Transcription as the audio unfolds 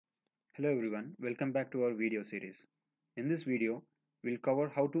Hello everyone, welcome back to our video series. In this video, we'll cover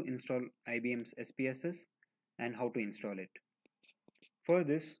how to install IBM's SPSS and how to install it. For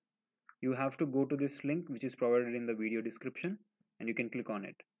this, you have to go to this link which is provided in the video description and you can click on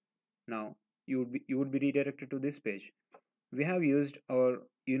it. Now, you would be redirected to this page. We have used our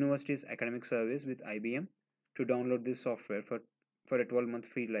university's academic service with IBM to download this software for a 12-month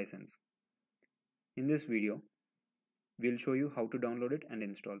free license. In this video, we'll show you how to download it and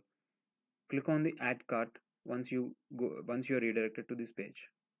install. Click on the add cart once you are redirected to this page.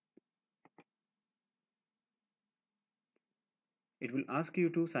 It will ask you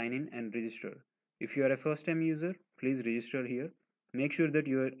to sign in and register. If you are a first time user, please register here. Make sure that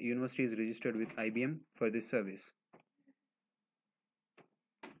your university is registered with IBM for this service.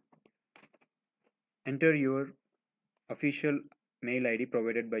 Enter your official mail ID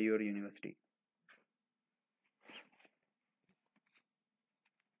provided by your university.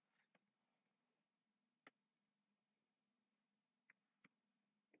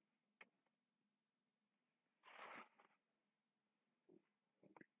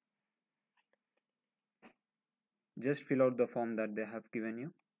 Just fill out the form that they have given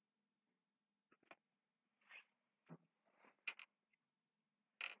you.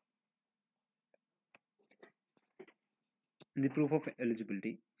 In the proof of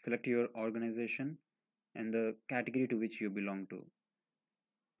eligibility, select your organization and the category to which you belong to.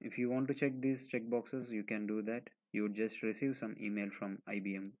 If you want to check these checkboxes, you can do that. You would just receive some email from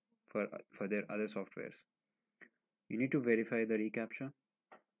IBM for their other softwares. You need to verify the reCAPTCHA.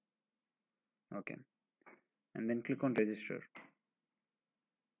 Okay. And then click on register.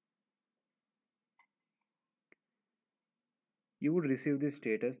 You would receive this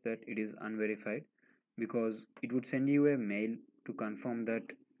status that it is unverified because it would send you a mail to confirm that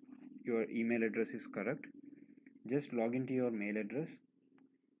your email address is correct. Just log into your mail address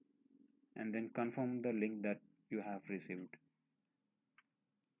and then confirm the link that you have received.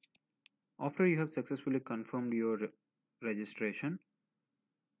 After you have successfully confirmed your registration,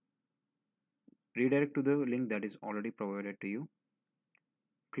 redirect to the link that is already provided to you.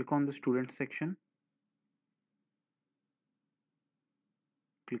 Click on the student section.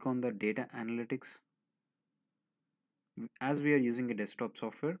 Click on the data analytics. As we are using a desktop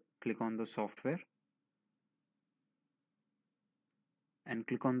software, click on the software and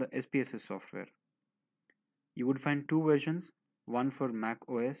click on the SPSS software. You would find two versions, one for Mac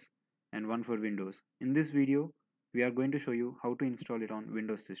OS and one for Windows. In this video, we are going to show you how to install it on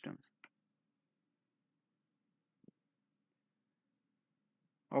Windows systems.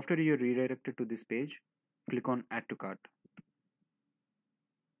 After you are redirected to this page, click on Add to Cart.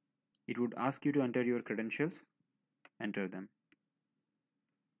 It would ask you to enter your credentials. Enter them.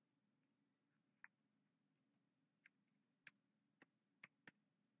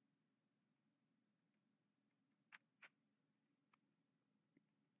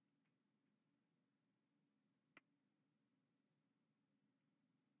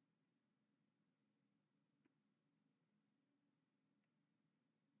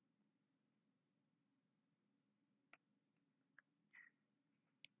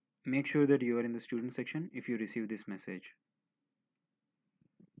 Make sure that you are in the student section if you receive this message.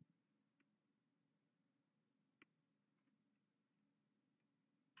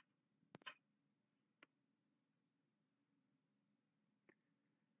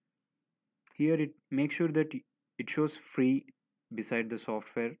 Here make sure that it shows free beside the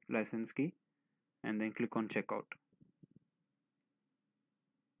software license key and then click on checkout.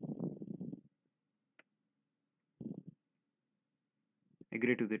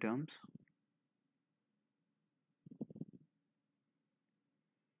 Agree to the terms.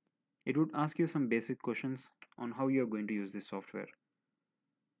 It would ask you some basic questions on how you are going to use this software.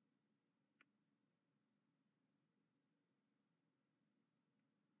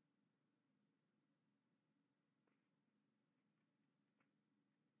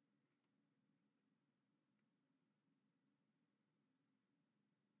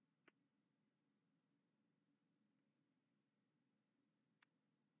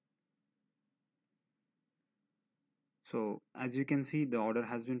 So as you can see, the order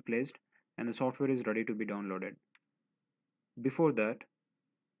has been placed and the software is ready to be downloaded. Before that,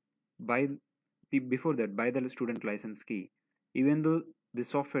 buy the student license key. Even though the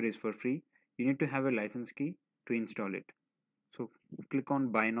software is for free, you need to have a license key to install it. So click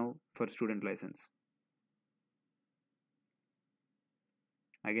on buy now for student license.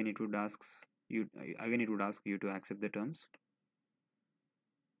 Again it would ask you to accept the terms.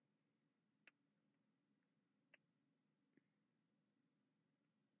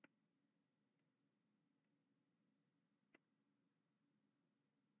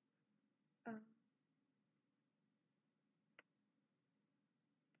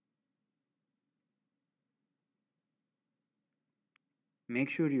 Make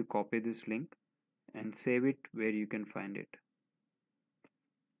sure you copy this link and save it where you can find it.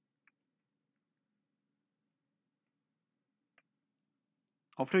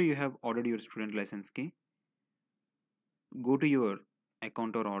 After you have ordered your student license key, go to your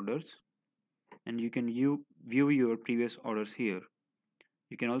account or orders, and you can view your previous orders here.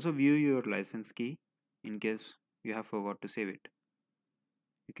 You can also view your license key in case you have forgot to save it.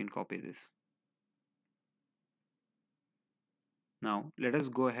 You can copy this. Now let us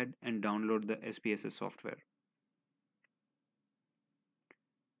go ahead and download the SPSS software.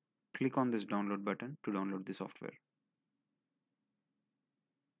 Click on this download button to download the software.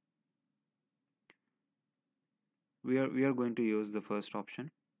 We are going to use the first option.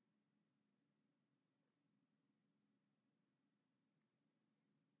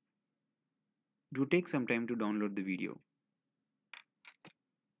 It would take some time to download the video.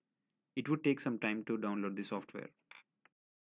 It would take some time to download the software.